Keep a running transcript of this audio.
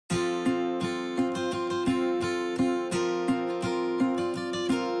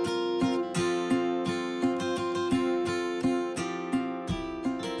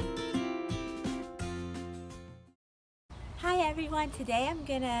everyone, today I'm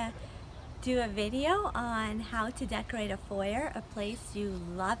gonna do a video on how to decorate a foyer, a place you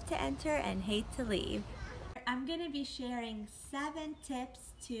love to enter and hate to leave. I'm gonna be sharing 7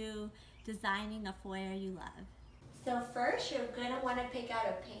 tips to designing a foyer you love. So first, you're gonna wanna pick out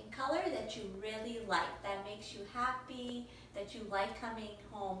a paint color that you really like, that makes you happy, that you like coming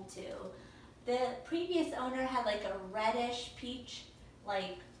home to. The previous owner had like a reddish peach,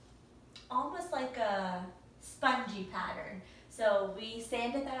 like almost like a spongy pattern. So we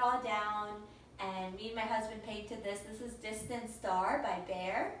sanded that all down and me and my husband painted this. This is Distant Star by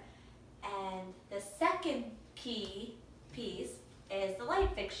Bear. And the second key piece is the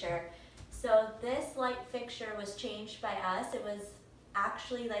light fixture. So this light fixture was changed by us. It was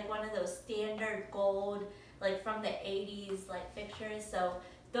actually like one of those standard gold, like from the 80s light fixtures. So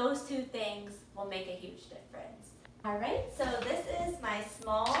those two things will make a huge difference. All right, so this is my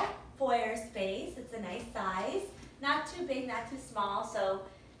small foyer space. It's a nice size, not too big, not too small, so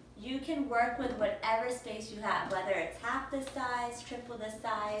you can work with whatever space you have, whether it's half this size, triple this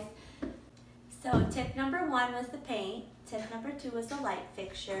size. So tip number 1 was the paint, tip number 2 was the light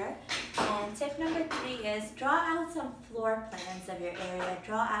fixture, and tip number 3 is draw out some floor plans of your area.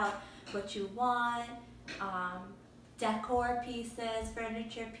 Draw out what you want, decor pieces,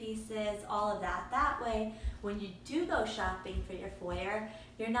 furniture pieces, all of that. That way, when you do go shopping for your foyer,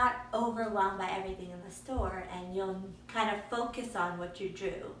 you're not overwhelmed by everything in the store and you'll kind of focus on what you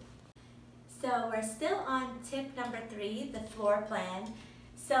drew. So we're still on tip number 3, the floor plan.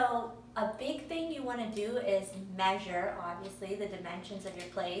 So a big thing you want to do is measure, obviously, the dimensions of your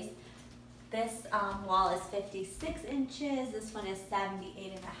place. This wall is 56 inches, this one is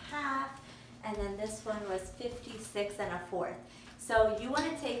 78 and a half, and then this one was 56 and a fourth. So you want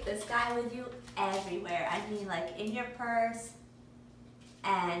to take this guy with you everywhere. I mean, like in your purse,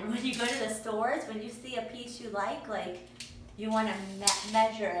 and when you go to the stores, when you see a piece you like you want to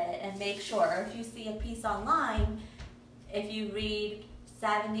measure it and make sure. Or if you see a piece online, if you read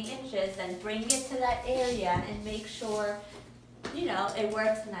 70 inches, then bring it to that area and make sure, you know, it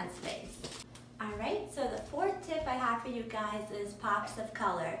works in that space. All right, so the 4th tip I have for you guys is pops of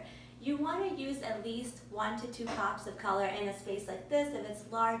color. You want to use at least 1 to 2 pops of color in a space like this. If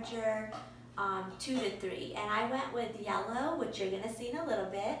it's larger, 2 to 3. And I went with yellow, which you're going to see in a little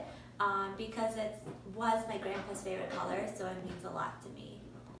bit, because it was my grandpa's favorite color, so it means a lot to me.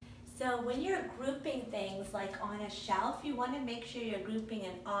 So when you're grouping things like on a shelf, you want to make sure you're grouping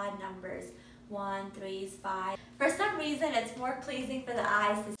in odd numbers, 1, 3, 5. For some reason, it's more pleasing for the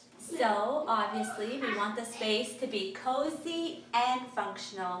eyes. So obviously, we want the space to be cozy and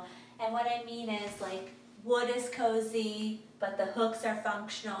functional. And what I mean is, like, wood is cozy, but the hooks are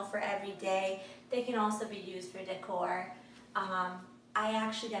functional for every day. They can also be used for decor. I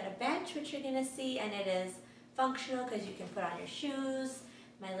actually got a bench, which you're gonna see, and it is functional because you can put on your shoes.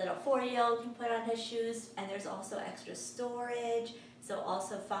 My little 4-year-old can put on his shoes, and there's also extra storage, so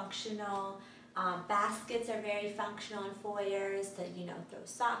also functional. Baskets are very functional in foyers to, you know, throw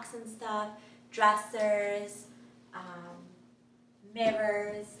socks and stuff. Dressers,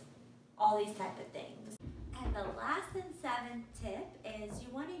 mirrors, all these type of things. And the last and 7th tip is you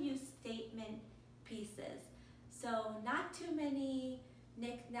want to use statement pieces. So not too many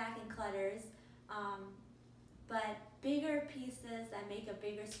knick-knack and clutters, but bigger pieces that make a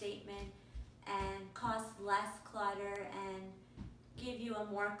bigger statement and cost less clutter and give you a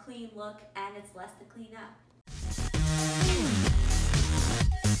more clean look, and it's less to clean up.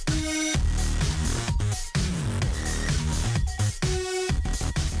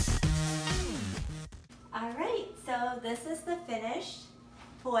 Alright, so this is the finished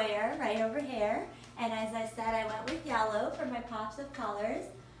foyer right over here, and as I said, I went with yellow for my pops of colors.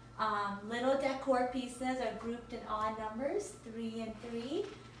 Little decor pieces are grouped in odd numbers, 3 and 3.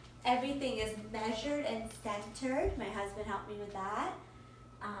 Everything is measured and centered. My husband helped me with that.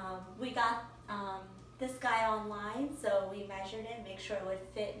 We got this guy online, so we measured it, make sure it would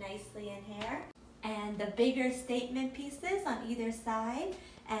fit nicely in here. And the bigger statement pieces on either side.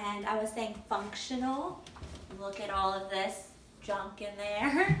 And I was saying functional. Look at all of this junk in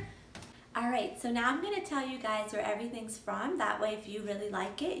there. All right, so now I'm gonna tell you guys where everything's from. That way, if you really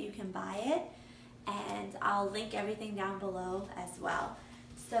like it, you can buy it. And I'll link everything down below as well.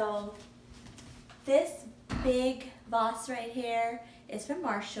 So this big vase right here is from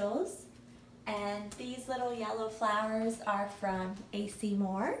Marshall's, and these little yellow flowers are from AC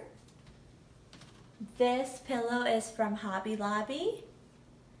Moore. This pillow is from Hobby Lobby.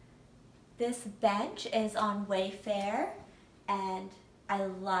 This bench is on Wayfair, and I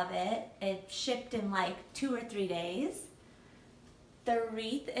love it. It shipped in like 2 or 3 days. The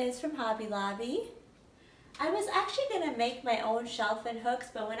wreath is from Hobby Lobby. I was actually going to make my own shelf and hooks,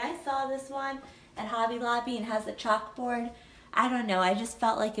 but when I saw this one at Hobby Lobby and has a chalkboard, I don't know, I just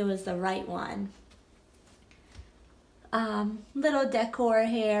felt like it was the right one. Little decor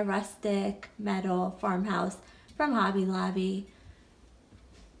here, rustic, metal, farmhouse from Hobby Lobby.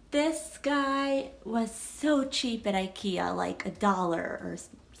 This guy was so cheap at IKEA, like $1 or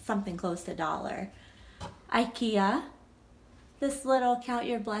something close to $1. IKEA. This little Count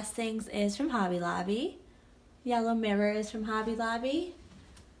Your Blessings is from Hobby Lobby. Yellow mirror is from Hobby Lobby.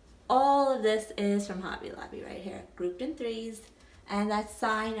 All of this is from Hobby Lobby right here, grouped in threes. And that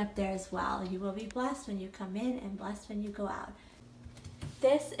sign up there as well. You will be blessed when you come in and blessed when you go out.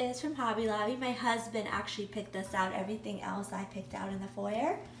 This is from Hobby Lobby. My husband actually picked this out. Everything else I picked out in the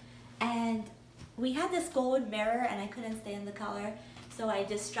foyer. And we had this gold mirror and I couldn't stand the color, so I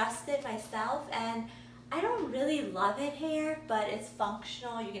distressed it myself, and I don't really love it here, but it's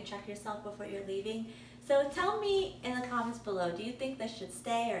functional. You can check yourself before you're leaving. So tell me in the comments below, do you think this should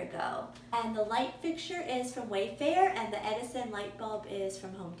stay or go? And the light fixture is from Foyer, and the Edison light bulb is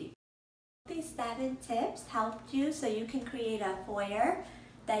from Home Depot. These 7 tips helped you so you can create a foyer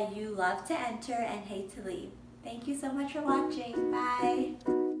that you love to enter and hate to leave. Thank you so much for watching.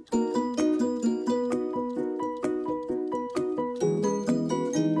 Bye.